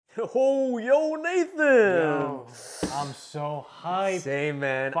Oh, yo, Nathan! Yo, I'm so hyped. Same,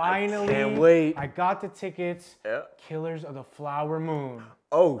 man. Finally, I can't wait. I got the tickets. Yeah. Killers of the Flower Moon.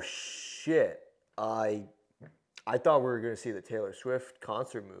 Oh shit! I thought we were gonna see the Taylor Swift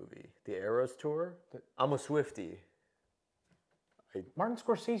concert movie, the Eras tour. I'm a Swiftie. Martin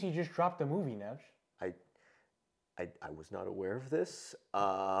Scorsese just dropped the movie, Nev. I was not aware of this.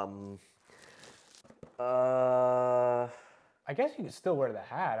 I guess you could still wear the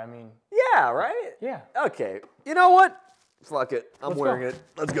hat. I mean, Yeah, right? yeah. Okay. You know what? Fuck it. I'm Let's wearing go. it.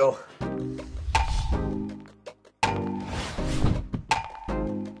 Let's go.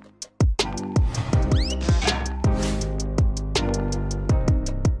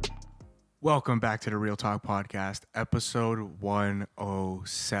 Welcome back to the Real Talk Podcast, episode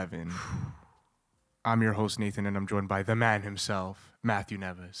 107. I'm your host, Nathan, and I'm joined by the man himself, Matthew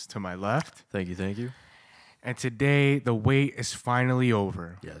Neves, to my left. Thank you. And today, the wait is finally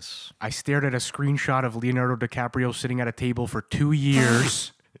over. Yes. I stared at a screenshot of Leonardo DiCaprio sitting at a table for 2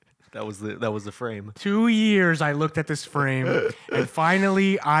 years. That was the frame. 2 years I looked at this frame, and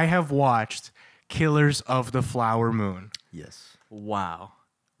finally I have watched Killers of the Flower Moon. Yes. Wow.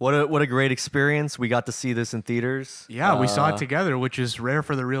 What a great experience. We got to see this in theaters. Yeah, we saw it together, which is rare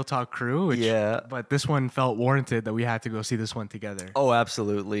for the Real Talk crew. Yeah. But this one felt warranted that we had to go see this one together. Oh,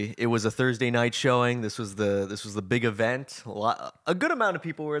 absolutely. It was a Thursday night showing. This was the big event. A good amount of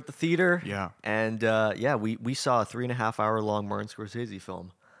people were at the theater. Yeah. And we saw a 3.5 hour long Martin Scorsese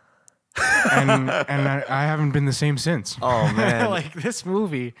film. And I haven't been the same since. Oh man. Like, this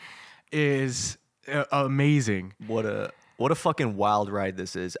movie is amazing. What a fucking wild ride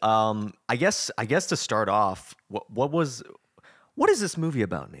this is. I guess to start off, what is this movie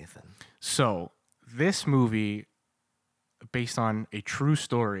about, Nathan? So this movie, based on a true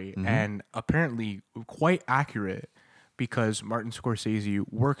story and apparently quite accurate, because Martin Scorsese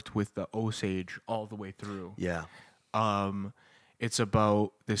worked with the Osage all the way through. Yeah. It's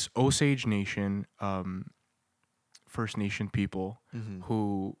about this Osage Nation, First Nation people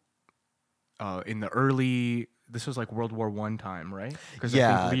who, in the early, this was like World War I time, right? Because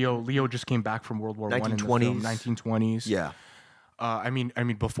Yeah. I think Leo just came back from World War I in the 1920s. film, 1920s. Yeah. I mean,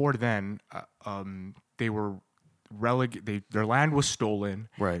 before then, they were their land was stolen,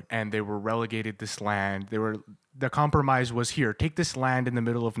 Right. And they were relegated this land. The compromise was, here, take this land in the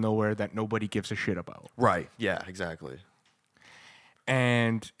middle of nowhere that nobody gives a shit about. Right. Yeah, exactly.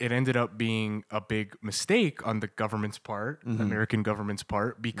 And it ended up being a big mistake on the government's part, the American government's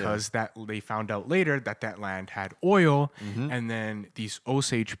part, because that they found out later that land had oil, and then these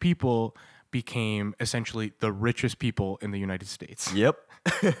Osage people became essentially the richest people in the United States. Yep.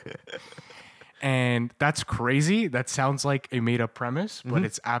 And that's crazy. That sounds like a made-up premise, but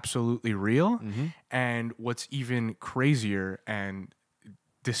it's absolutely real. And what's even crazier and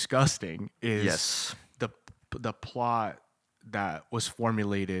disgusting is Yes. the plot that was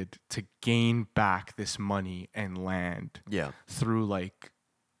formulated to gain back this money and land Yeah. through like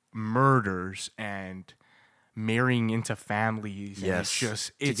murders and marrying into families. And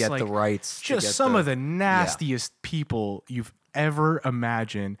Yes. it's get like the rights. to just get some of the nastiest people you've ever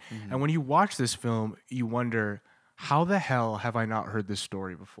imagined. Mm-hmm. And when you watch this film, you wonder, how the hell have I not heard this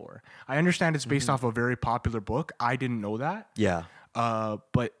story before? I understand it's based off a very popular book. I didn't know that. Yeah.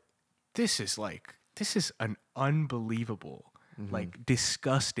 But this is an unbelievable, like,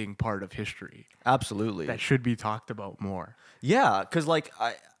 disgusting part of history Absolutely. that should be talked about more. Yeah, because like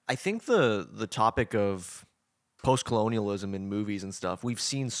I think the topic of post-colonialism in movies and stuff, we've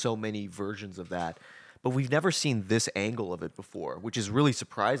seen so many versions of that, but we've never seen this angle of it before, which is really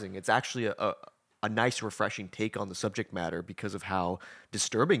surprising. It's actually a nice, refreshing take on the subject matter because of how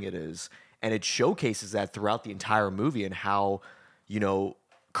disturbing it is, and it showcases that throughout the entire movie and how,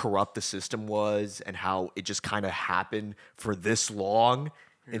 corrupt the system was and how it just kind of happened for this long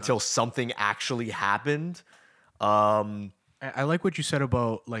until something actually happened. I like what you said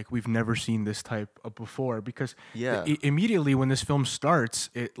about, like, we've never seen this type of before, because Yeah. Immediately when this film starts,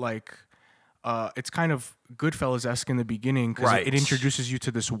 it's kind of Goodfellas-esque in the beginning, because Right. it introduces you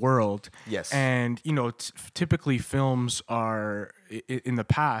to this world. Yes. And, typically films are, in the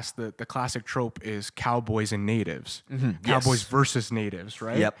past, the classic trope is cowboys and natives. Cowboys Yes. versus natives,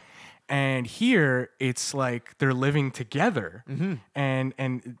 right? Yep. And here, it's like they're living together.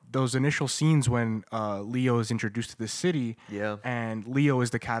 And those initial scenes when Leo is introduced to the city, Yeah. and Leo is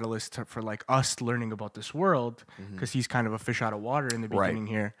the catalyst for like us learning about this world, because he's kind of a fish out of water in the Right. beginning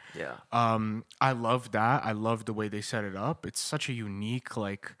here. Yeah. I love that. I love the way they set it up. It's such a unique,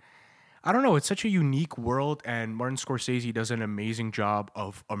 like, I don't know, it's such a unique world, and Martin Scorsese does an amazing job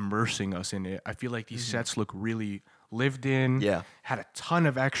of immersing us in it. I feel like these sets look really lived in. Yeah. Had a ton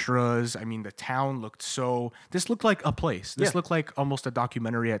of extras. I mean, the town looked so. This looked like a place. This Yeah. looked like almost a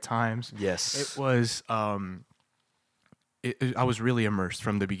documentary at times. Yes. It was. I was really immersed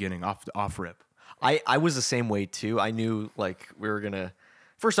from the beginning, off rip. I was the same way too. I knew like we were gonna.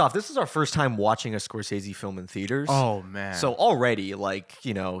 First off, this is our first time watching a Scorsese film in theaters. Oh man! So already, like,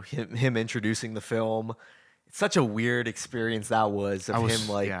 you know, him introducing the film, it's such a weird experience that was of him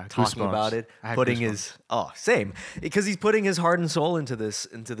like talking goosebumps. about it, I had putting goosebumps. same, because he's putting his heart and soul into this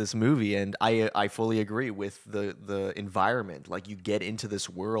movie, and I fully agree with the environment. Like, you get into this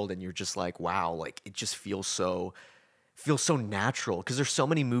world and you're just like, wow, like it just feels so natural, because there's so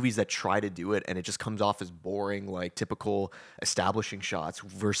many movies that try to do it and it just comes off as boring, like typical establishing shots,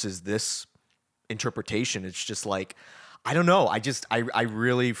 versus this interpretation. It's just like, I don't know. I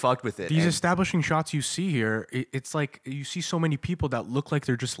really fucked with it. These And establishing shots you see here, it's like you see so many people that look like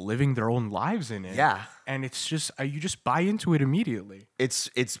they're just living their own lives in it. Yeah. And it's just, you just buy into it immediately.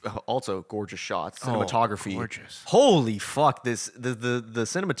 it's also gorgeous shots, cinematography. Gorgeous. Holy fuck! The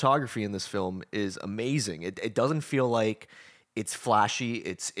cinematography in this film is amazing. It doesn't feel like it's flashy.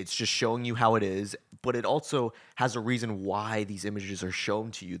 It's just showing you how it is, but it also has a reason why these images are shown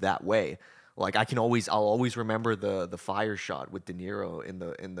to you that way. Like, I'll always remember the fire shot with De Niro in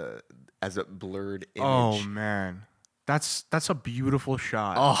the as a blurred image. Oh man. That's a beautiful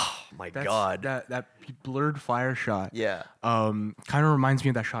shot. Oh my That's- god. That blurred fire shot. Yeah. Kind of reminds me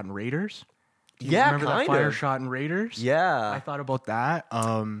of that shot in Raiders. Yeah, Remember that fire kinda. shot in Raiders? Yeah. I thought about that.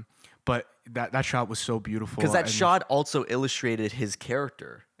 But that shot was so beautiful. Because that and- shot also illustrated his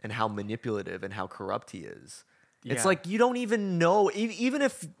character and how manipulative and how corrupt he is. It's Yeah. like, you don't even know, even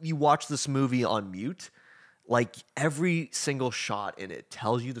if you watch this movie on mute, like, every single shot in it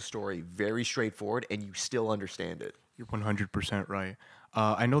tells you the story very straightforward, and you still understand it. You're 100% right.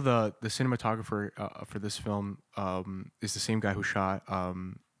 I know the cinematographer for this film is the same guy who shot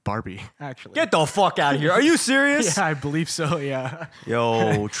Barbie, actually. Get the fuck out of here. Are you serious? Yeah, I believe so. Yeah.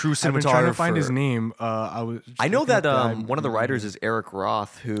 Yo, true cinematographer. I've been trying to find his name. I know that one of the writers is Eric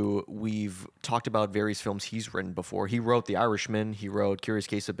Roth, who we've talked about various films he's written before. He wrote The Irishman. He wrote Curious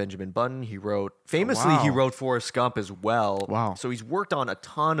Case of Benjamin Button. He wrote he Wow. wrote Forrest Gump as well. Wow. So he's worked on a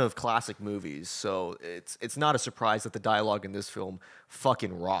ton of classic movies. So it's not a surprise that the dialogue in this film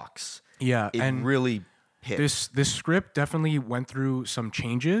fucking rocks. Yeah, It and really hit. This script definitely went through some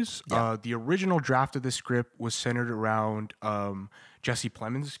changes. Yeah. The original draft of the script was centered around Jesse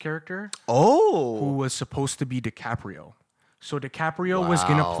Plemons' character, who Oh. was supposed to be DiCaprio. So DiCaprio was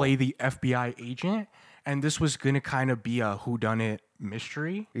gonna Wow. play the FBI agent, and this was gonna kind of be a whodunit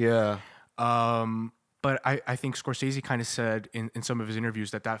mystery. Yeah. But I think Scorsese kind of said in some of his interviews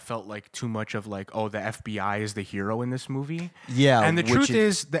that felt like too much of like, oh, the FBI is the hero in this movie. Yeah, And the which truth it-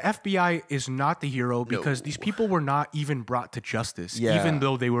 is the FBI is not the hero because these people were not even brought to justice, Yeah. even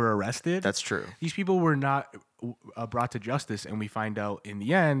though they were arrested. That's true. These people were not brought to justice, and we find out in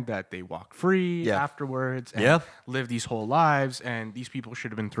the end that they walked free Yeah. afterwards and Yeah. lived these whole lives, and these people should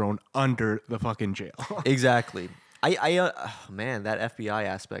have been thrown under the fucking jail. Exactly. Man, that FBI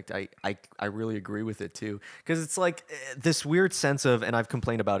aspect, I really agree with it too, because it's like this weird sense of, and I've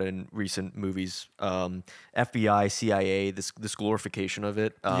complained about it in recent movies, FBI, CIA, this glorification of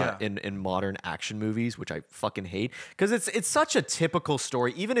it Yeah. in modern action movies, which I fucking hate, because it's such a typical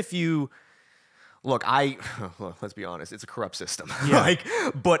story. Even if you look, let's be honest, it's a corrupt system. Yeah.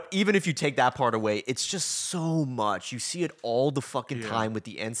 But even if you take that part away, it's just so much. You see it all the fucking Yeah. time with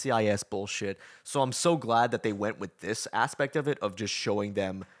the NCIS bullshit. So I'm so glad that they went with this aspect of it, of just showing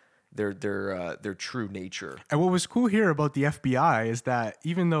them their true nature. And what was cool here about the FBI is that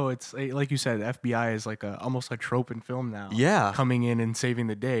even though it's like you said, the FBI is like almost a trope in film now. Yeah. coming in and saving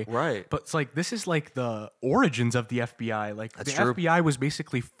the day. Right. But it's like this is like the origins of the FBI. Like That's the true. FBI was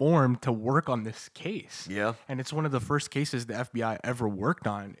basically formed to work on this case. Yeah. And it's one of the first cases the FBI ever worked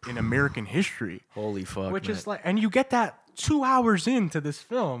on in American history. Holy fuck, Which man. is like, and you get that 2 hours into this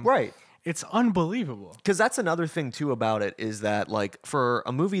film. Right. It's unbelievable. Because that's another thing too about it, is that like for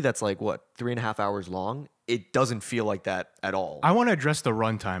a movie that's like what 3.5 hours long, it doesn't feel like that at all. I want to address the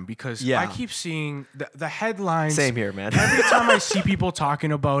runtime because Yeah. I keep seeing the headlines. Same here, man. Every time I see people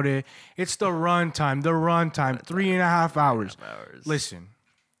talking about it, it's the runtime, 3.5 hours. Listen,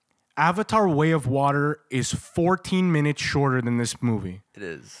 Avatar Way of Water is 14 minutes shorter than this movie. It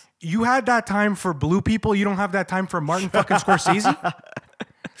is. You had that time for Blue People, you don't have that time for Martin fucking Scorsese?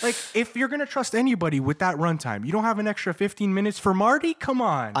 Like, if you're gonna trust anybody with that runtime, you don't have an extra 15 minutes for Marty? Come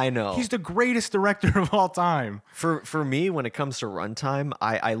on. I know. He's the greatest director of all time. For me, when it comes to runtime,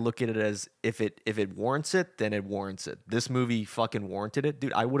 I look at it as if it warrants it, then it warrants it. This movie fucking warranted it,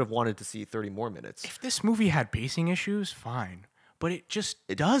 dude. I would have wanted to see 30 more minutes. If this movie had pacing issues, fine. But it just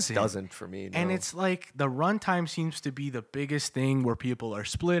doesn't. Doesn't for me. No. And it's like the runtime seems to be the biggest thing where people are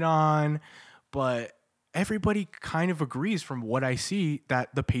split on, but everybody kind of agrees from what I see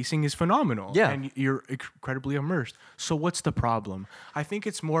that the pacing is phenomenal. Yeah. And you're incredibly immersed. So what's the problem? I think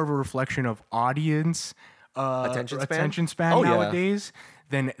it's more of a reflection of audience attention span Oh, yeah. nowadays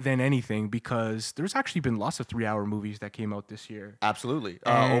than anything, because there's actually been lots of 3-hour movies that came out this year. Absolutely.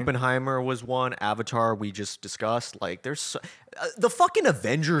 And- Oppenheimer was one. Avatar we just discussed. Like, there's the fucking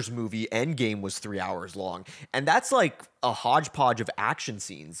Avengers movie Endgame was 3 hours long, and that's like a hodgepodge of action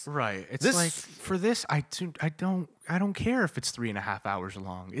scenes. Right. It's This- like, for this, I don't care if it's 3.5 hours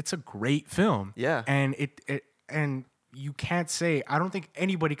long. It's a great film. Yeah. And and you can't say, I don't think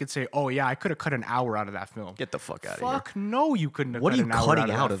anybody could say, oh yeah, I could have cut an hour out of that film. Get the fuck out of here. Fuck no, you couldn't have What cut are you an hour cutting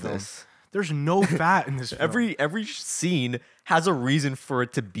out that of film. this? There's no fat in this film. Every scene has a reason for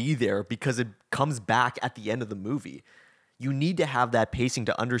it to be there because it comes back at the end of the movie. You need to have that pacing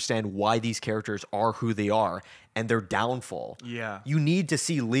to understand why these characters are who they are and their downfall. Yeah. You need to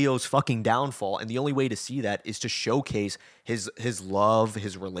see Leo's fucking downfall, and the only way to see that is to showcase his love,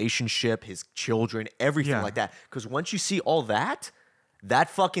 his relationship, his children, everything Yeah. like that. Because once you see all that,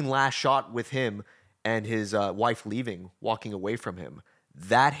 that fucking last shot with him and his wife leaving, walking away from him,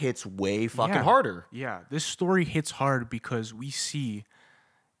 that hits way fucking Yeah. harder. Yeah, this story hits hard because we see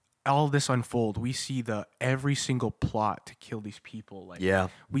all this unfold. We see every single plot to kill these people. Like, Yeah.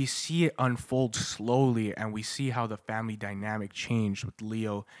 we see it unfold slowly, and we see how the family dynamic changed with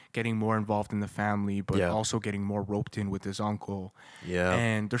Leo getting more involved in the family, but Yeah. also getting more roped in with his uncle. Yeah.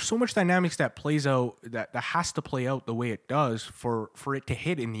 And there's so much dynamics that plays out that has to play out the way it does for it to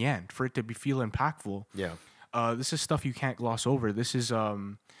hit in the end, for it to feel impactful. Yeah. This is stuff you can't gloss over. This is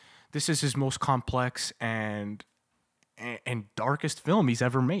his most complex and darkest film he's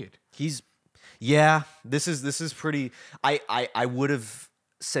ever made. This is pretty. I would have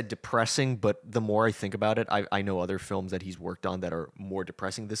said depressing, but the more I think about it, I know other films that he's worked on that are more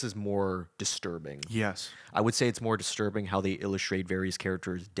depressing. This is more disturbing. Yes. I would say it's more disturbing how they illustrate various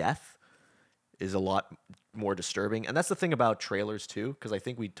characters' death is a lot more disturbing. And that's the thing about trailers too, because I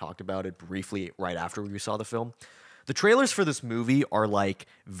think we talked about it briefly right after we saw the film. The trailers for this movie are like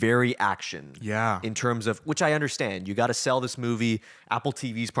very action. Yeah. In terms of, which I understand. You got to sell this movie. Apple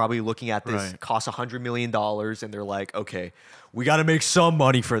TV's probably looking at this, Right. costs $100 million, and they're like, okay, we got to make some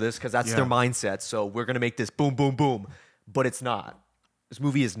money for this because that's their Yeah. mindset. So we're going to make this boom, boom, boom. But it's not. This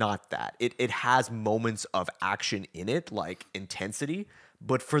movie is not that. It has moments of action in it, like intensity.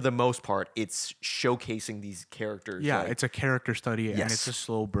 But for the most part, it's showcasing these characters. Yeah, like- it's a character study, and Yes. it's a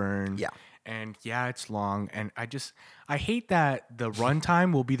slow burn. Yeah. And yeah, it's long. And I hate that the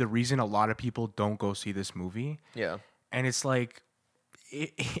runtime will be the reason a lot of people don't go see this movie. yeah. And it's like,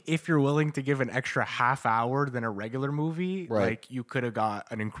 if you're willing to give an extra half hour than a regular movie, Right. like, you could have got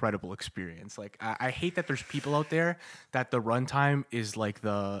an incredible experience. Like, I hate that there's people out there that the runtime is like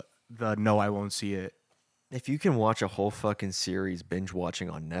the no, I won't see it. If you can watch a whole fucking series binge watching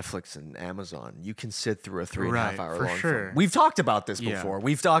on Netflix and Amazon, you can sit through a 3.5 Right, hour for long sure. film. We've talked about this Yeah. before.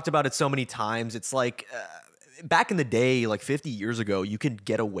 We've talked about it so many times. It's like back in the day, like 50 years ago, you could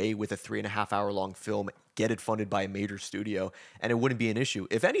get away with a 3.5 hour long film, get it funded by a major studio, and it wouldn't be an issue.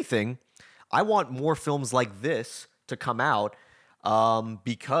 If anything, I want more films like this to come out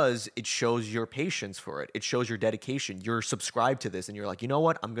because it shows your patience for it. It shows your dedication. You're subscribed to this, and you're like, you know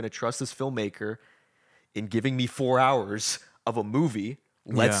what? I'm going to trust this filmmaker in giving me 4 hours of a movie.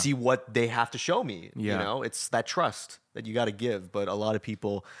 Let's Yeah. see what they have to show me. You Yeah. know, it's that trust that you got to give. But a lot of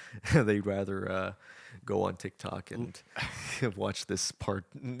people, they'd rather go on TikTok and watch this part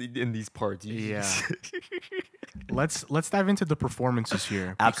in these parts. Yeah. Let's dive into the performances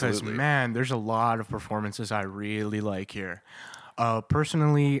here. Absolutely. Because, man, there's a lot of performances I really like here.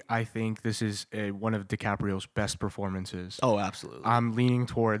 Personally, I think this is one of DiCaprio's best performances. Oh, absolutely. I'm leaning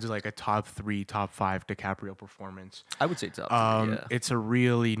towards like a top 3, top 5 DiCaprio performance. I would say top three, yeah. It's a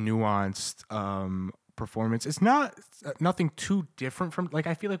really nuanced performance. It's nothing too different from, like,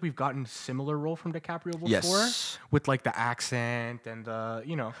 I feel like we've gotten similar role from DiCaprio before, Yes. with like the accent and the,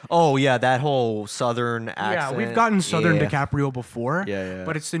 you know. Oh, yeah, that whole Southern accent. Yeah, we've gotten Southern Yeah. DiCaprio before. Yeah, yeah.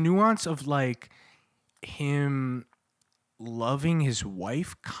 But it's the nuance of like him loving his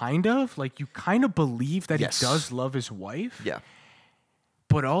wife, kind of. Like, you kind of believe that Yes. he does love his wife. Yeah.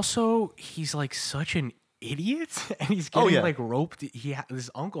 But also, he's like such an idiot, and he's Oh, getting yeah. like roped. His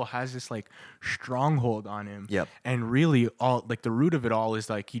uncle has this like stronghold on him. Yep. And really, all like the root of it all is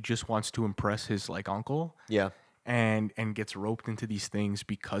like he just wants to impress his like uncle, Yeah. and gets roped into these things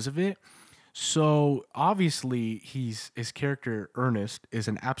because of it. So obviously, his character Ernest is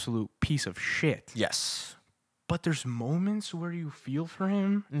an absolute piece of shit. Yes. But there's moments where you feel for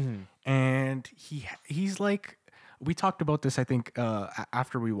him, Mm-hmm. and he's like, we talked about this I think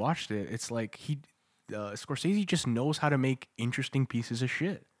after we watched it. It's like Scorsese just knows how to make interesting pieces of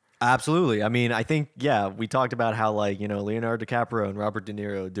shit. Absolutely. I mean, I think, yeah, we talked about how, like, you know, Leonardo DiCaprio and Robert De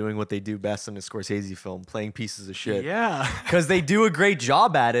Niro doing what they do best in a Scorsese film, playing pieces of shit. Yeah. Because they do a great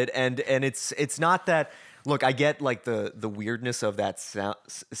job at it. And it's not that, look, I get, like, the weirdness of that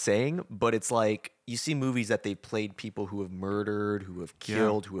saying, but it's like, you see movies that they've played people who have murdered, who have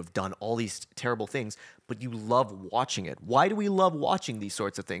killed, who have done all these terrible things, but you love watching it. Why do we love watching these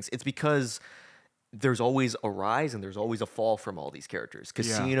sorts of things? It's because there's always a rise and there's always a fall from all these characters.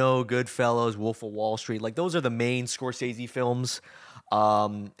 Casino, Goodfellas, Wolf of Wall Street, like those are the main Scorsese films.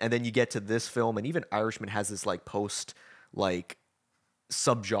 And then you get to this film, and even Irishman has this like post like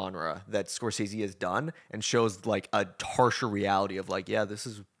subgenre that Scorsese has done and shows like a harsher reality of like, yeah, this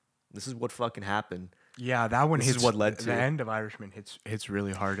is what fucking happened. Yeah, that one This is hits. what led to the it. end of Irishman hits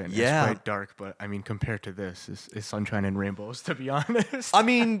really hard, and Yeah. it's quite dark. But I mean, compared to this, is sunshine and rainbows. To be honest, I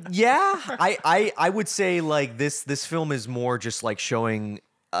mean, yeah, I would say like this film is more just like showing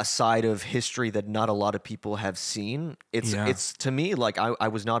a side of history that not a lot of people have seen. It's to me like I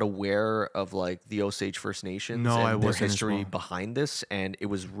was not aware of like the Osage First Nations No, and I their wasn't as history well. behind this, and it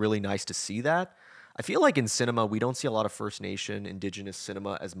was really nice to see that. I feel like in cinema we don't see a lot of First Nation, Indigenous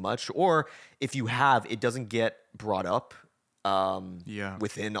cinema as much, or if you have, it doesn't get brought up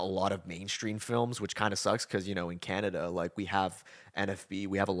within a lot of mainstream films, which kind of sucks because, you know, in Canada, like we have NFB,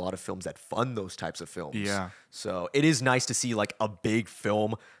 we have a lot of films that fund those types of films. Yeah. So it is nice to see like a big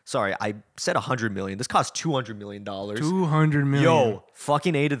film. Sorry, I said 100 million. This cost $200 million. 200 million. Yo,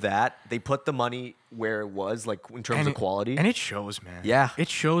 fucking hated that. They put the money where it was, like in terms of quality. And it shows, man. Yeah. It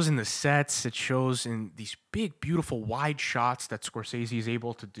shows in the sets. It shows in these big, beautiful, wide shots that Scorsese is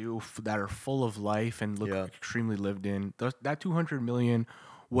able to do that are full of life and look Yeah. extremely lived in. That 200 million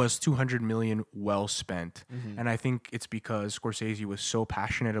was 200 million well spent. Mm-hmm. And I think it's because Scorsese was so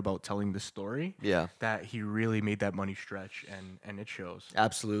passionate about telling the story Yeah. that he really made that money stretch, and it shows.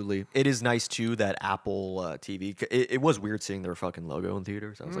 Absolutely. It is nice too that Apple TV. It was weird seeing their fucking logo in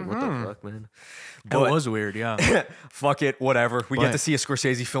theaters. I was like, what the fuck, man? It was weird, yeah. Fuck it, whatever. We get But- to see a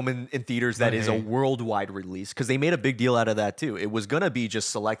Scorsese film in theaters that is a hey. worldwide release because they made a big deal out of that too. It was gonna be just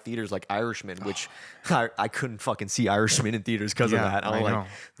select theaters like Irishman, which I couldn't fucking see Irishman in theaters because Yeah, of that. I'm I like, know.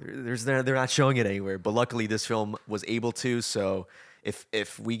 they're not showing it anywhere. But luckily, this film was able to. So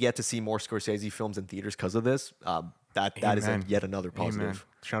if we get to see more Scorsese films in theaters because of this, that is Amen. yet another positive. Amen.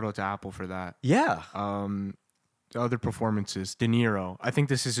 Shout out to Apple for that. Yeah. The other performances, De Niro. I think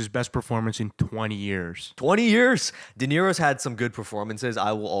this is his best performance in 20 years. 20 years. De Niro's had some good performances.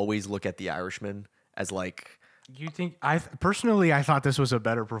 I will always look at The Irishman as like. You think I thought this was a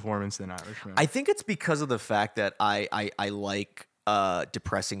better performance than Irishman. I think it's because of the fact that I like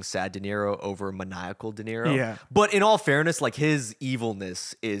depressing sad De Niro over maniacal De Niro. Yeah. But in all fairness, like his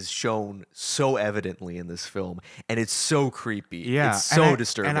evilness is shown so evidently in this film, and it's so creepy. yeah, It's so and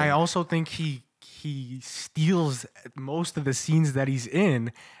disturbing. And I also think he steals most of the scenes that he's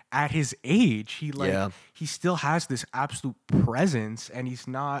in at his age. He still has this absolute presence, and he's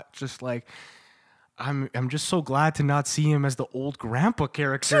not just like. I'm just so glad to not see him as the old grandpa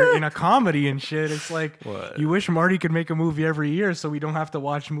character in a comedy and shit. It's like What? you wish Marty could make a movie every year so we don't have to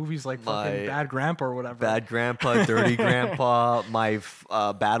watch movies like fucking My Bad Grandpa or whatever. Bad Grandpa, Dirty Grandpa, my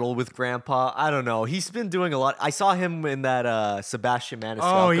Battle with Grandpa. I don't know. He's been doing a lot. I saw him in that Sebastian Maniscalco.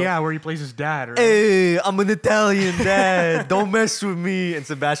 Oh yeah, where he plays his dad. Right? Hey, I'm an Italian dad. Don't mess with me. And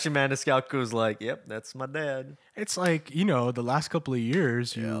Sebastian Maniscalco's like, yep, that's my dad. It's like, the last couple of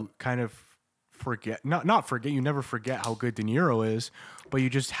years, you kind of forget, not forget, you never forget how good De Niro is, but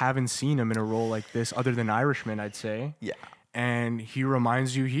you just haven't seen him in a role like this other than Irishman, I'd say. Yeah. And he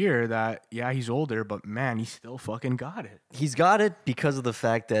reminds you here that, yeah, he's older, but man, he still fucking got it. He's got it because of the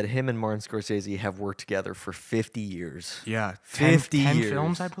fact that him and Martin Scorsese have worked together for 50 years. Yeah. 50 10 years.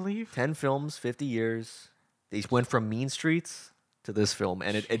 films, I believe. 10 films, 50 years. They went from Mean Streets to this film,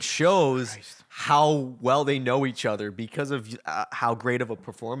 and it shows Christ. how well they know each other because of how great of a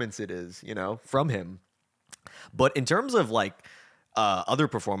performance it is, from him. But in terms of like other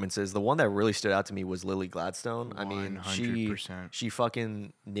performances, the one that really stood out to me was Lily Gladstone. I mean, 100%. she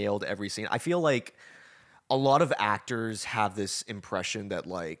fucking nailed every scene. I feel like a lot of actors have this impression that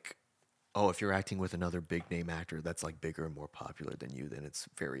like oh, if you're acting with another big name actor that's like bigger and more popular than you, then it's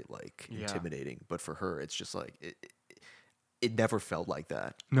very like Yeah. intimidating. But for her, it's just like it never felt like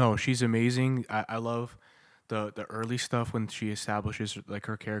that. No, she's amazing. I love the early stuff when she establishes like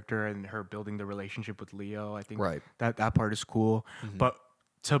her character and her building the relationship with Leo. I think Right. that part is cool. But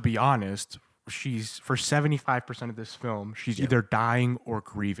to be honest, she's for 75% of this film, she's either dying or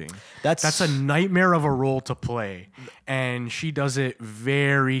grieving. That's a nightmare of a role to play, and she does it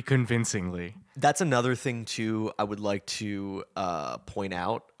very convincingly. That's another thing too. I would like to point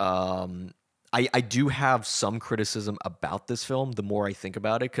out. I do have some criticism about this film. The more I think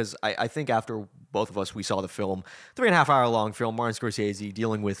about it, because I think after both of us we saw the film, 3.5 hour long film, Martin Scorsese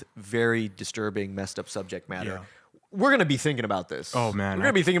dealing with very disturbing, messed up subject matter. Yeah. We're gonna be thinking about this. Oh, man, we're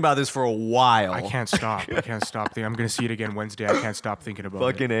gonna be thinking about this for a while. I can't stop. I can't stop. I'm gonna see it again Wednesday. I can't stop thinking about it.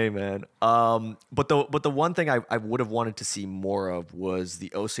 Fucking A, man. But the one thing I would have wanted to see more of was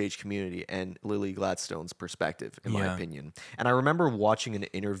the Osage community and Lily Gladstone's perspective, in my Yeah. opinion. And I remember watching an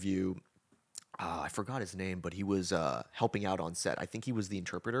interview. I forgot his name, but he was helping out on set. I think he was the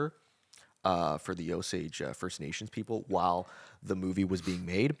interpreter for the Osage First Nations people while the movie was being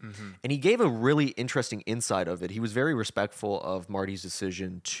made. And he gave a really interesting insight of it. He was very respectful of Marty's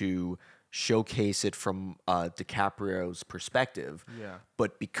decision to showcase it from DiCaprio's perspective. Yeah.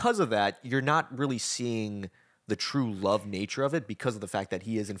 But because of that, you're not really seeing the true love nature of it because of the fact that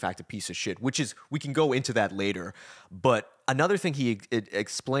he is in fact a piece of shit, which is, we can go into that later. But another thing he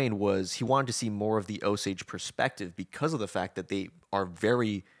explained was he wanted to see more of the Osage perspective because of the fact that they are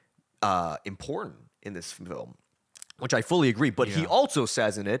very important in this film, which I fully agree. But he Yeah. also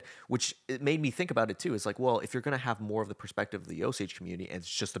says in it, which it made me think about it too, it's like, well, if you're going to have more of the perspective of the Osage community and it's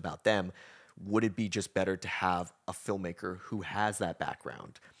just about them, would it be just better to have a filmmaker who has that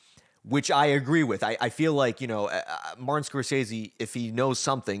background? Which I agree with. I feel like, Martin Scorsese, if he knows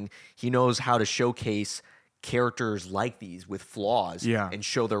something, he knows how to showcase characters like these with flaws Yeah. and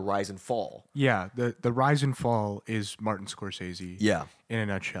show their rise and fall. Yeah, the rise and fall is Martin Scorsese. Yeah. In a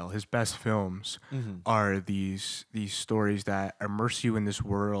nutshell, his best films are these stories that immerse you in this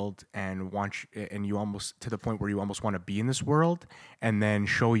world and and you almost to the point where you almost want to be in this world, and then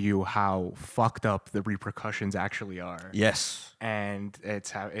show you how fucked up the repercussions actually are. Yes. And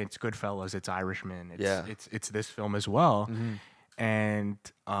it's Goodfellas, it's Irishman, Yeah. it's this film as well. And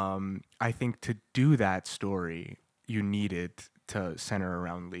I think to do that story, you needed to center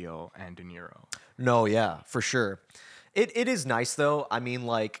around Leo and De Niro. No, yeah, for sure. It is nice though. I mean,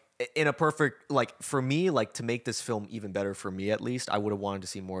 like in a perfect, like for me, like to make this film even better for me at least, I would have wanted to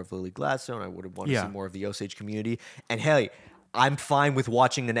see more of Lily Gladstone. I would have wanted to Yeah. see more of the Osage community. And hey, I'm fine with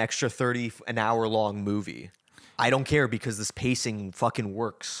watching an extra an hour long movie. I don't care because this pacing fucking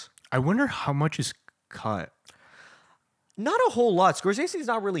works. I wonder how much is cut. Not a whole lot. Scorsese's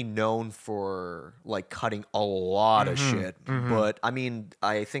not really known for like cutting a lot of shit, but I mean,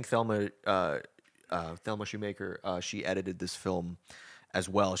 I think Thelma Shoemaker, she edited this film as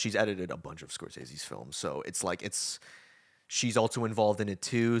well. She's edited a bunch of Scorsese's films, so it's like she's also involved in it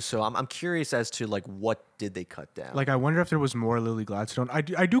too. So I'm curious as to like what did they cut down? Like, I wonder if there was more Lily Gladstone. I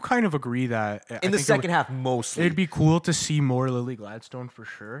do kind of agree that in the second half, mostly. it'd be cool to see more Lily Gladstone for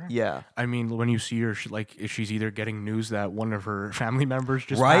sure. Yeah. I mean, when you see her, she's either getting news that one of her family members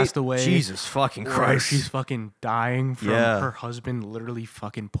just Right? passed away. Jesus fucking or Christ. she's fucking dying from Yeah. her husband literally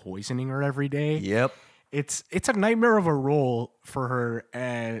fucking poisoning her every day. Yep. It's a nightmare of a role for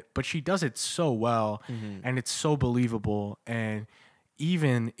her, but she does it so well, and it's so believable. And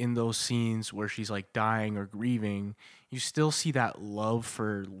even in those scenes where she's like dying or grieving, you still see that love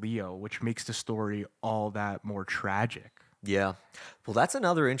for Leo, which makes the story all that more tragic. Yeah. Well, that's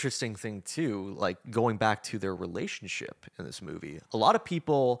another interesting thing too, like going back to their relationship in this movie. A lot of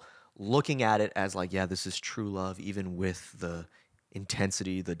people looking at it as like, yeah, this is true love, even with the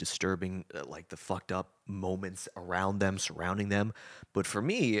intensity, the disturbing, like the fucked up moments around them, surrounding them. But for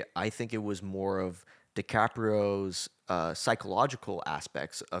me, I think it was more of DiCaprio's psychological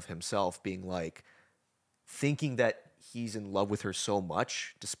aspects of himself being like, thinking that he's in love with her so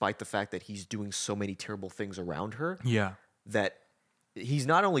much, despite the fact that he's doing so many terrible things around her, Yeah. that he's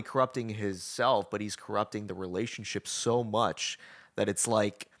not only corrupting himself, but he's corrupting the relationship so much that it's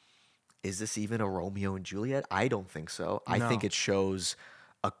like, is this even a Romeo and Juliet? I don't think so. I think No. it shows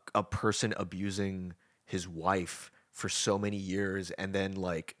a person abusing his wife for so many years, and then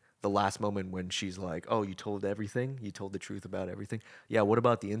like the last moment when she's like, "Oh, you told everything? You told the truth about everything? Yeah, what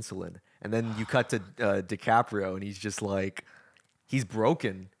about the insulin?" And then you cut to DiCaprio, and he's just like, he's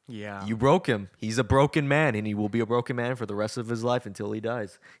broken. Yeah. You broke him. He's a broken man, and he will be a broken man for the rest of his life until he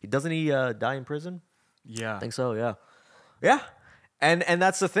dies. Doesn't he die in prison? Yeah. I think so, yeah. Yeah. And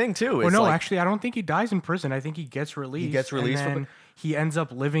that's the thing too. Well, It's no, like, actually, I don't think he dies in prison. I think he gets released. gets released and from then he ends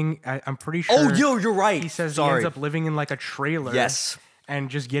up living. I'm pretty sure. oh, you're right. He says Sorry. he ends up living in like a trailer. Yes. And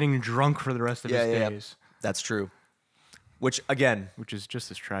just getting drunk for the rest of his days, That's true. Which again, which is just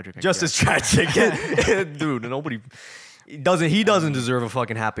as tragic. I just guess. as tragic, dude. Nobody he doesn't deserve a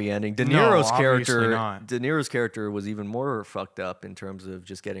fucking happy ending. De No, Niro's obviously character, not. De Niro's character was even more fucked up in terms of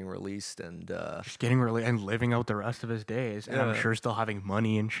just getting released and. Just getting really and living out the rest of his days, and I'm Yeah. sure still having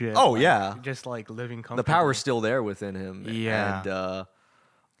money and shit. Oh, like, yeah. just like living comfortably. The power's still there within him. Yeah. And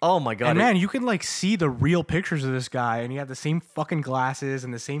oh my god. And man, you can like see the real pictures of this guy, and he had the same fucking glasses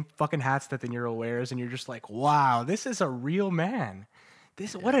and the same fucking hats that De Niro wears, and you're just like, wow, this is a real man.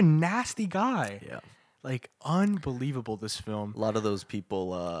 What a nasty guy. Yeah. Like unbelievable. This film. A lot of those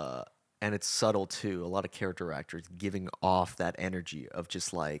people, and it's subtle too. A lot of character actors giving off that energy of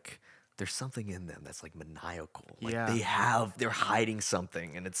just like there's something in them that's like maniacal. Like Yeah. they're hiding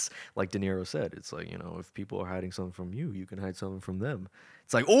something, and it's like De Niro said. It's like, if people are hiding something from you, you can hide something from them.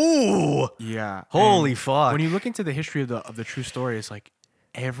 It's like, ooh, Yeah. holy And fuck. when you look into the history of the true story, it's like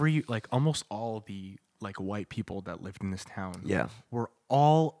almost all the like white people that lived in this town. Yeah. Were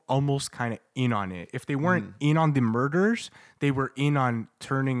all almost kind of in on it. If they weren't in on the murders, they were in on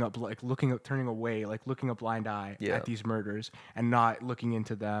turning away, like looking a blind eye Yeah. at these murders and not looking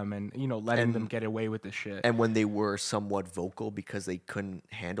into them and letting them get away with the shit. And when they were somewhat vocal because they couldn't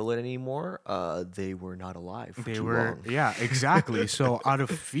handle it anymore, they were not alive for too long. Yeah, exactly. So out of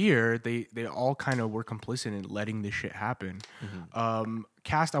fear, they all kind of were complicit in letting this shit happen.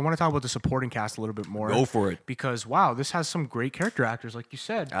 Cast, I want to talk about the supporting cast a little bit more. Go for it. Because wow, this has some great character actors, like you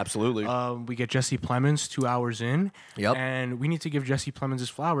said. Absolutely. We get Jesse Plemons 2 hours in. Yep. And we need to give Jesse Plemons his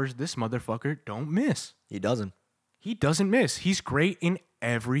flowers. This motherfucker don't miss. He doesn't. He doesn't miss. He's great in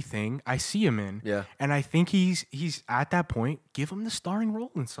everything I see him in. Yeah. And I think he's at that point. Give him the starring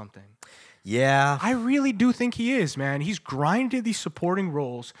role in something. Yeah. I really do think he is, man. He's grinded these supporting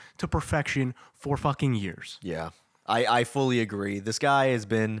roles to perfection for fucking years. Yeah. I fully agree. This guy has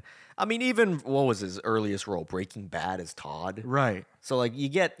been, even what was his earliest role? Breaking Bad as Todd. Right. So like you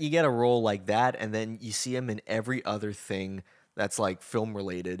get a role like that, and then you see him in every other thing that's like film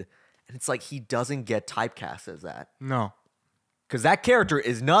related, and it's like he doesn't get typecast as that. No. Because that character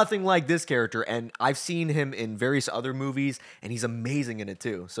is nothing like this character, and I've seen him in various other movies, and he's amazing in it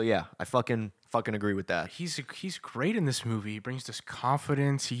too. So yeah, I fucking agree with that. He's great in this movie. He brings this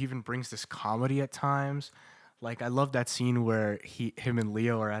confidence. He even brings this comedy at times. Like I love that scene where him and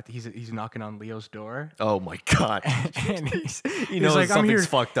Leo are he's knocking on Leo's door. Oh my god, And he's knows like, something's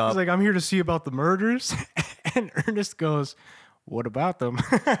fucked up. He's like, I'm here to see about the murders. And Ernest goes, what about them?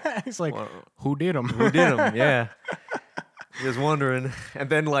 He's like, who did them? who did him? Yeah. He was wondering. And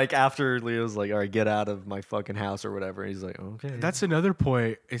then, like, after Leo's like, all right, get out of my fucking house or whatever, he's like, okay. That's another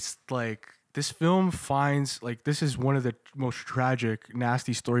point. It's like this film finds, like, this is one of the most tragic,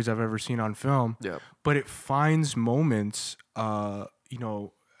 nasty stories I've ever seen on film. Yeah. But it finds moments, I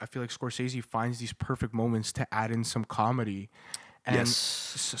feel like Scorsese finds these perfect moments to add in some comedy and Yes.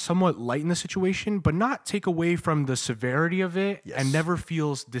 somewhat lighten the situation, but not take away from the severity of it Yes. and never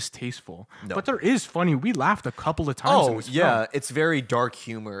feels distasteful. No. But there is funny. We laughed a couple of times in Oh, this yeah. film. It's very dark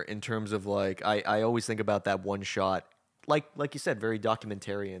humor in terms of, like, I always think about that one shot. Like you said, very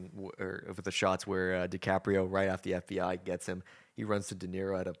documentarian with the shots where DiCaprio, right after the FBI gets him, he runs to De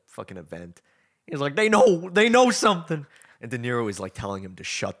Niro at a fucking event. He's like, they know something. And De Niro is like telling him to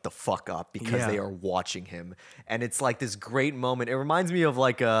shut the fuck up because Yeah. they are watching him. And it's like this great moment. It reminds me of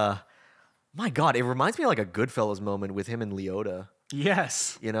like my God, it reminds me of like a Goodfellas moment with him and Leota,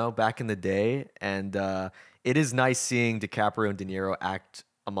 Yes. back in the day. And it is nice seeing DiCaprio and De Niro act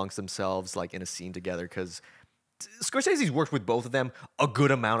amongst themselves like in a scene together because Scorsese's worked with both of them a good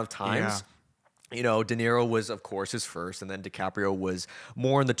amount of times. De Niro was, of course, his first, and then DiCaprio was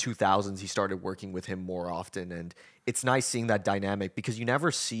more in the 2000s. He started working with him more often, and it's nice seeing that dynamic because you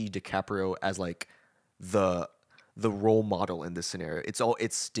never see DiCaprio as like the role model in this scenario.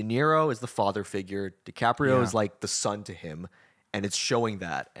 It's De Niro is the father figure, DiCaprio Yeah. is like the son to him, and it's showing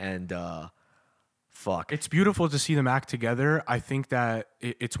that. And fuck, It's beautiful to see them act together. I think that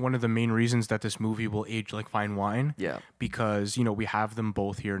it's one of the main reasons that this movie will age like fine wine. Yeah. Because, we have them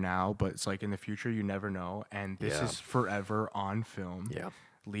both here now, but it's like in the future, you never know. And this Yeah. is forever on film. Yeah.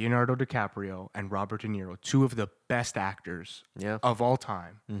 Leonardo DiCaprio and Robert De Niro, two of the best actors Yeah. of all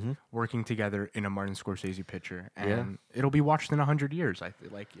time, working together in a Martin Scorsese picture. And Yeah. it'll be watched in 100 years. I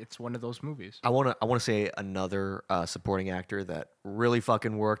feel like it's one of those movies. I want to say another supporting actor that really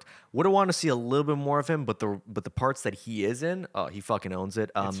fucking worked. Would have wanted to see a little bit more of him, but the parts that he is in, he fucking owns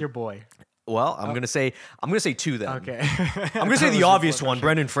it. It's your boy. Well, I'm gonna say two then. Okay. I'm gonna say the obvious one,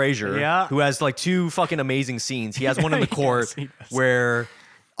 Brendan Fraser, Yeah. who has like two fucking amazing scenes. He has one in the court he does. where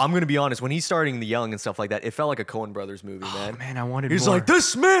I'm gonna be honest, when he's starting the yelling and stuff like that, it felt like a Coen Brothers movie, man. Oh, man, I wanted He's more. like,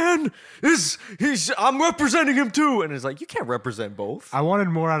 this man I'm representing him too, and it's like you can't represent both. I wanted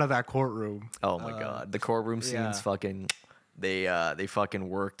more out of that courtroom. Oh my god, the courtroom scenes, yeah. fucking, they fucking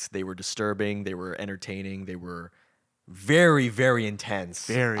worked. They were disturbing. They were entertaining. They were very, very intense.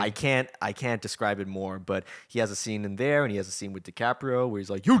 Very. I can't describe it more. But he has a scene in there, and he has a scene with DiCaprio where he's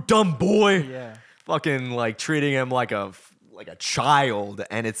like, "You dumb boy," Yeah. fucking like treating him like a child,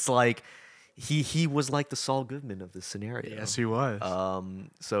 and it's like he was like the Saul Goodman of this scenario. Yes, he was.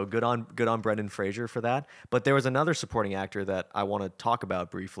 So good on Brendan Fraser for that. But there was another supporting actor that I want to talk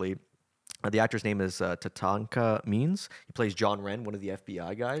about briefly. The actor's name is Tatanka Means. He plays John Wren, one of the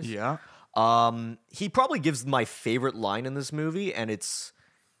FBI guys. yeah. He probably gives my favorite line in this movie, and it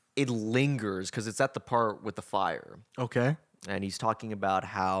lingers because it's at the part with the fire. Okay. And he's talking about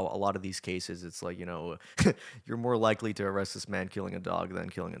how a lot of these cases, it's like, you're more likely to arrest this man killing a dog than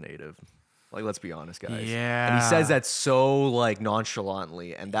killing a native. Like, let's be honest, guys. Yeah. And he says that so, like,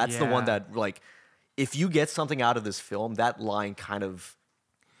 nonchalantly. And that's the one Yeah. that, like, if you get something out of this film, that line kind of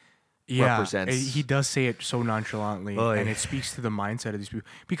represents. He does say it so nonchalantly, Oy. and it speaks to the mindset of these people.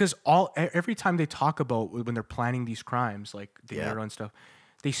 Because every time they talk about when they're planning these crimes, like De Yeah. Niro and stuff,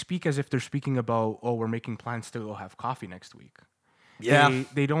 they speak as if they're speaking about, oh, we're making plans to go have coffee next week. Yeah.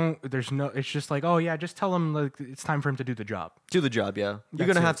 They don't. There's no. It's just like, oh yeah, just tell him like it's time for him to do the job. Do the job, yeah. You're That's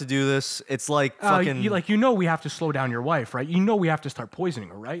going to it. have to do this. It's like fucking. We have to slow down your wife, right? We have to start poisoning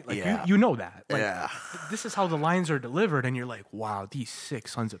her, right? Like Yeah. you know that. Like, Yeah. This is how the lines are delivered, and you're like, wow, these sick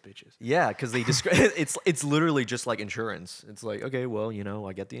sons of bitches. Yeah, because they describe it's literally just like insurance. It's like, okay, well,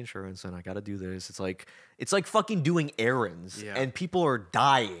 I get the insurance and I got to do this. It's like fucking doing errands, Yeah. and people are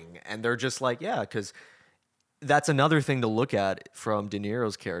dying, and they're just like, yeah, because that's another thing to look at from De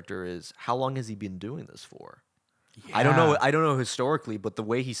Niro's character is how long has he been doing this for? I don't know. Yeah. I don't know historically, but the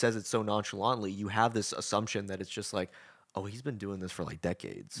way he says it so nonchalantly, you have this assumption that it's just like, oh, he's been doing this for like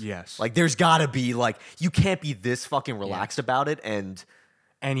decades. Yes. Like there's gotta be like you can't be this fucking relaxed about it and.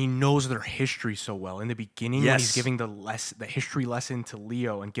 And he knows their history so well. In the beginning, when he's Yes. giving the history lesson to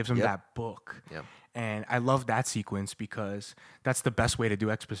Leo and gives him Yep. that book. Yep. And I love that sequence because that's the best way to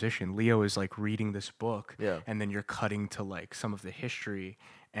do exposition. Leo is like reading this book, Yeah. and then you're cutting to like some of the history,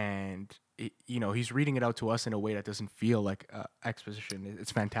 and he's reading it out to us in a way that doesn't feel like exposition.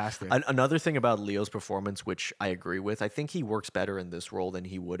 It's fantastic. Another thing about Leo's performance, which I agree with, I think he works better in this role than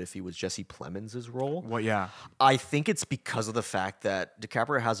he would if he was Jesse Plemons' role. Well, yeah. I think it's because of the fact that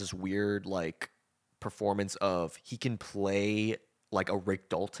DiCaprio has this weird like performance of he can play like a Rick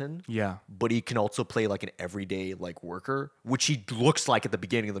Dalton, Yeah. but he can also play like an everyday like worker, which he looks like at the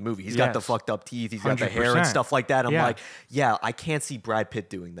beginning of the movie. He's got the Yes. fucked up teeth, he's got the hair and 100%. stuff like that. I'm Yeah. like, yeah, I can't see Brad Pitt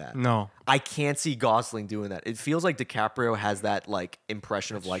doing that. No. I can't see Gosling doing that. It feels like DiCaprio has that like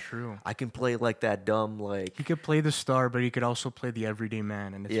impression of like, true. I can play like that dumb like, He could play the star, but he could also play the everyday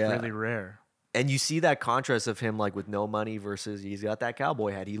man, and it's Yeah. really rare. and you see that contrast of him like with no money versus he's got that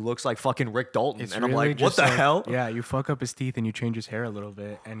cowboy hat. He looks like fucking Rick Dalton, It's and I'm really like, what just the like- hell? Yeah, you fuck up his teeth and you change his hair a little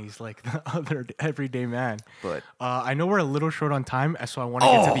bit, and he's like the other everyday man. But I know we're a little short on time, so I want to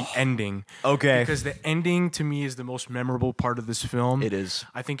get to the ending. Okay. Because the ending to me is the most memorable part of this film. It is.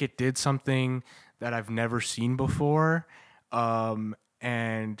 I think it did something that I've never seen before.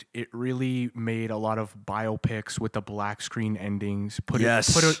 And it really made a lot of biopics with the black screen endings put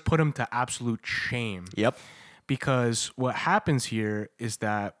Yes. put them to absolute shame. Yep. Because what happens here is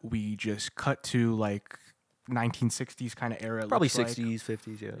that we just cut to like 1960s kind of era. it Probably looks like. 60s,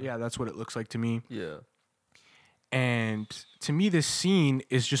 50s, yeah. Yeah, that's what it looks like to me. Yeah. And to me, this scene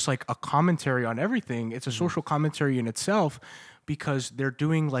is just like a commentary on everything. It's a social commentary in itself because they're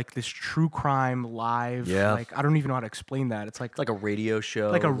doing like this true crime live. Yeah. Like, I don't even know how to explain that. It's like It's like a radio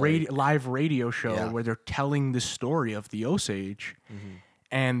show. like a live radio show Yeah. where they're telling the story of the Osage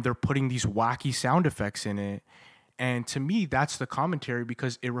and they're putting these wacky sound effects in it. And to me, that's the commentary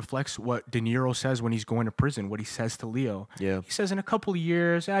because it reflects what De Niro says when he's going to prison, what he says to Leo. Yeah. He says in a couple of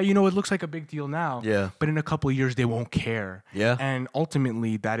years, it looks like a big deal now. Yeah. But in a couple of years, they won't care. Yeah. And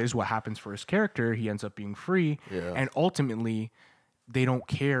ultimately, that is what happens for his character. He ends up being free. Yeah. And ultimately, they don't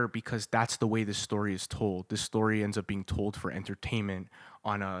care because that's the way this story is told. This story ends up being told for entertainment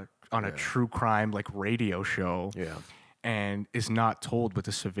on a true crime like radio show. Yeah. And is not told with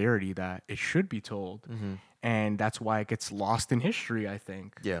the severity that it should be told. And that's why it gets lost in history, I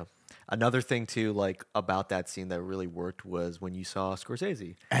think. Yeah. Another thing too, like about that scene that really worked was when you saw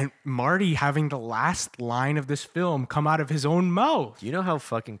Scorsese. And Marty having the last line of this film come out of his own mouth. Do you know how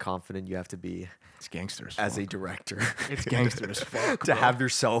fucking confident you have to be It's gangsters as a director? It's gangster as fuck. To have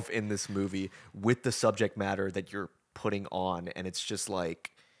yourself in this movie with the subject matter that you're putting on, and it's just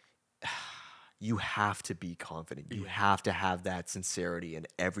like you have to be confident. You have to have that sincerity and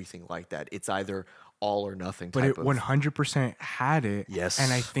everything like that. It's either all or nothing. But Type it of 100% had it. Yes.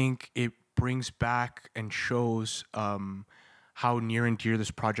 And I think it brings back and shows how near and dear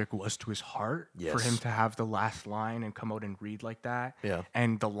this project was to his heart for Yes. him to have the last line and come out and read like that. Yeah.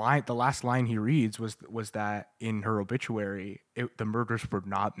 And the last line he reads was that in her obituary, the murders were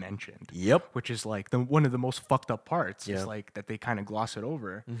not mentioned. Yep. Which is like one of the most fucked up parts. Yeah. Is like that they kind of gloss it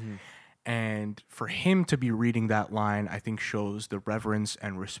over. And for him to be reading that line, I think shows the reverence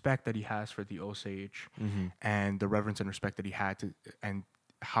and respect that he has for the Osage, and the reverence and respect that he had to, and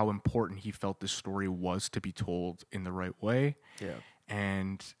how important he felt this story was to be told in the right way. Yeah.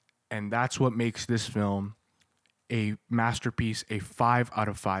 And that's what makes this film a masterpiece, a 5 out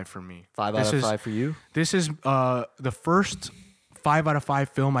of 5 for me. 5 out of 5 for you? This is the first 5 out of 5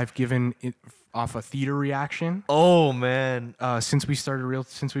 film I've given it off a theater reaction. Oh man. Since we've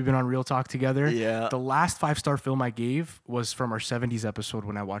been on Real Talk together. Yeah. The last 5-star film I gave was from our 70s episode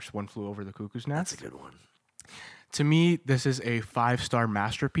when I watched One Flew Over the Cuckoo's Nest. That's a good one. To me, this is a 5-star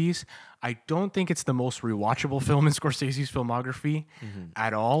masterpiece. I don't think it's the most rewatchable film in Scorsese's filmography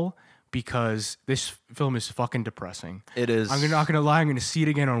at all, because this film is fucking depressing. It is. I'm not gonna lie. I'm gonna see it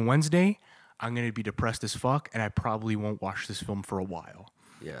again on Wednesday. I'm gonna be depressed as fuck, and I probably won't watch this film for a while.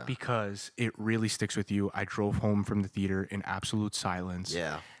 Yeah. Because it really sticks with you. I drove home from the theater in absolute silence.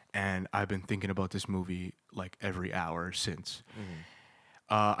 Yeah. And I've been thinking about this movie like every hour since.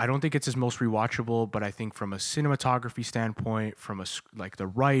 I don't think it's his most rewatchable, but I think from a cinematography standpoint, from like the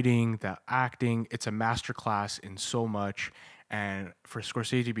writing, the acting, it's a masterclass in so much. And for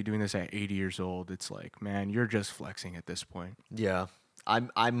Scorsese to be doing this at 80 years old, it's like, man, you're just flexing at this point. Yeah.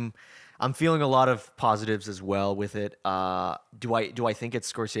 I'm feeling a lot of positives as well with it. Do I think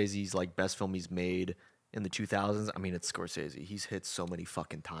it's Scorsese's like best film he's made in the 2000s? I mean, it's Scorsese. He's hit so many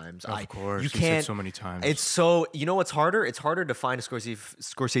fucking times. Of course, you he's hit can't. so many times. It's so, you know what's harder? It's harder to find a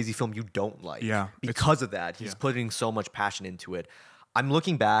Scorsese film you don't like. Yeah, Because of that, he's putting so much passion into it. I'm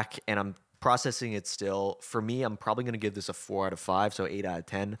looking back and I'm processing it still. For me, I'm probably going to give this a 4 out of 5, so 8 out of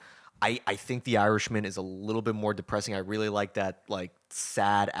 10. I think The Irishman is a little bit more depressing. I really like that like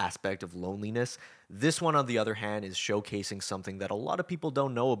sad aspect of loneliness. This one, on the other hand, is showcasing something that a lot of people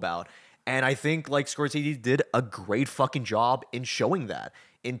don't know about. And I think like Scorsese did a great fucking job in showing that,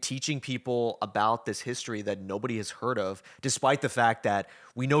 in teaching people about this history that nobody has heard of, despite the fact that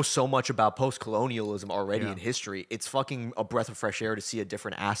we know so much about post-colonialism already in history. It's fucking a breath of fresh air to see a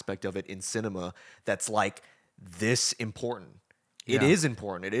different aspect of it in cinema that's like this important. It is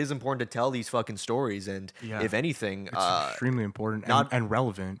important. It is important to tell these fucking stories, and if anything, It's extremely important and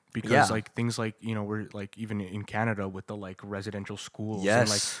relevant, because Yeah. like things like, you know, we're like even in Canada with the like residential schools, and Yes.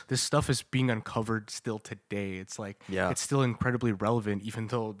 like this stuff is being uncovered still today. It's like it's still incredibly relevant, even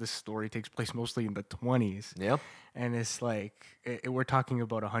though this story takes place mostly in the 20s. Yep. And it's like we're talking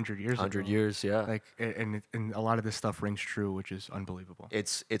about 100 years 100 ago. years, yeah. Like and a lot of this stuff rings true, which is unbelievable.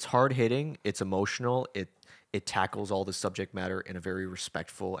 It's hard hitting. It's emotional. It tackles all the subject matter in a very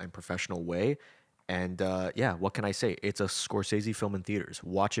respectful and professional way. And yeah, what can I say? It's a Scorsese film in theaters.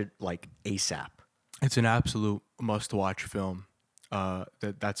 Watch it like ASAP. It's an absolute must-watch film.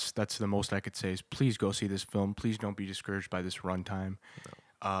 That's the most I could say is please go see this film. Please don't be discouraged by this runtime.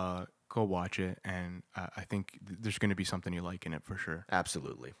 Go watch it, and I think there's going to be something you like in it for sure.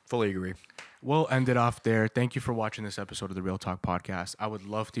 Absolutely. Fully agree. We'll end it off there. Thank you for watching this episode of the Real Talk Podcast. I would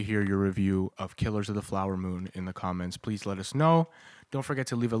love to hear your review of Killers of the Flower Moon in the comments. Please let us know. Don't forget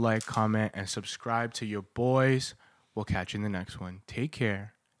to leave a like, comment, and subscribe to your boys. We'll catch you in the next one. Take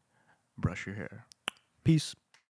care. Brush your hair. Peace.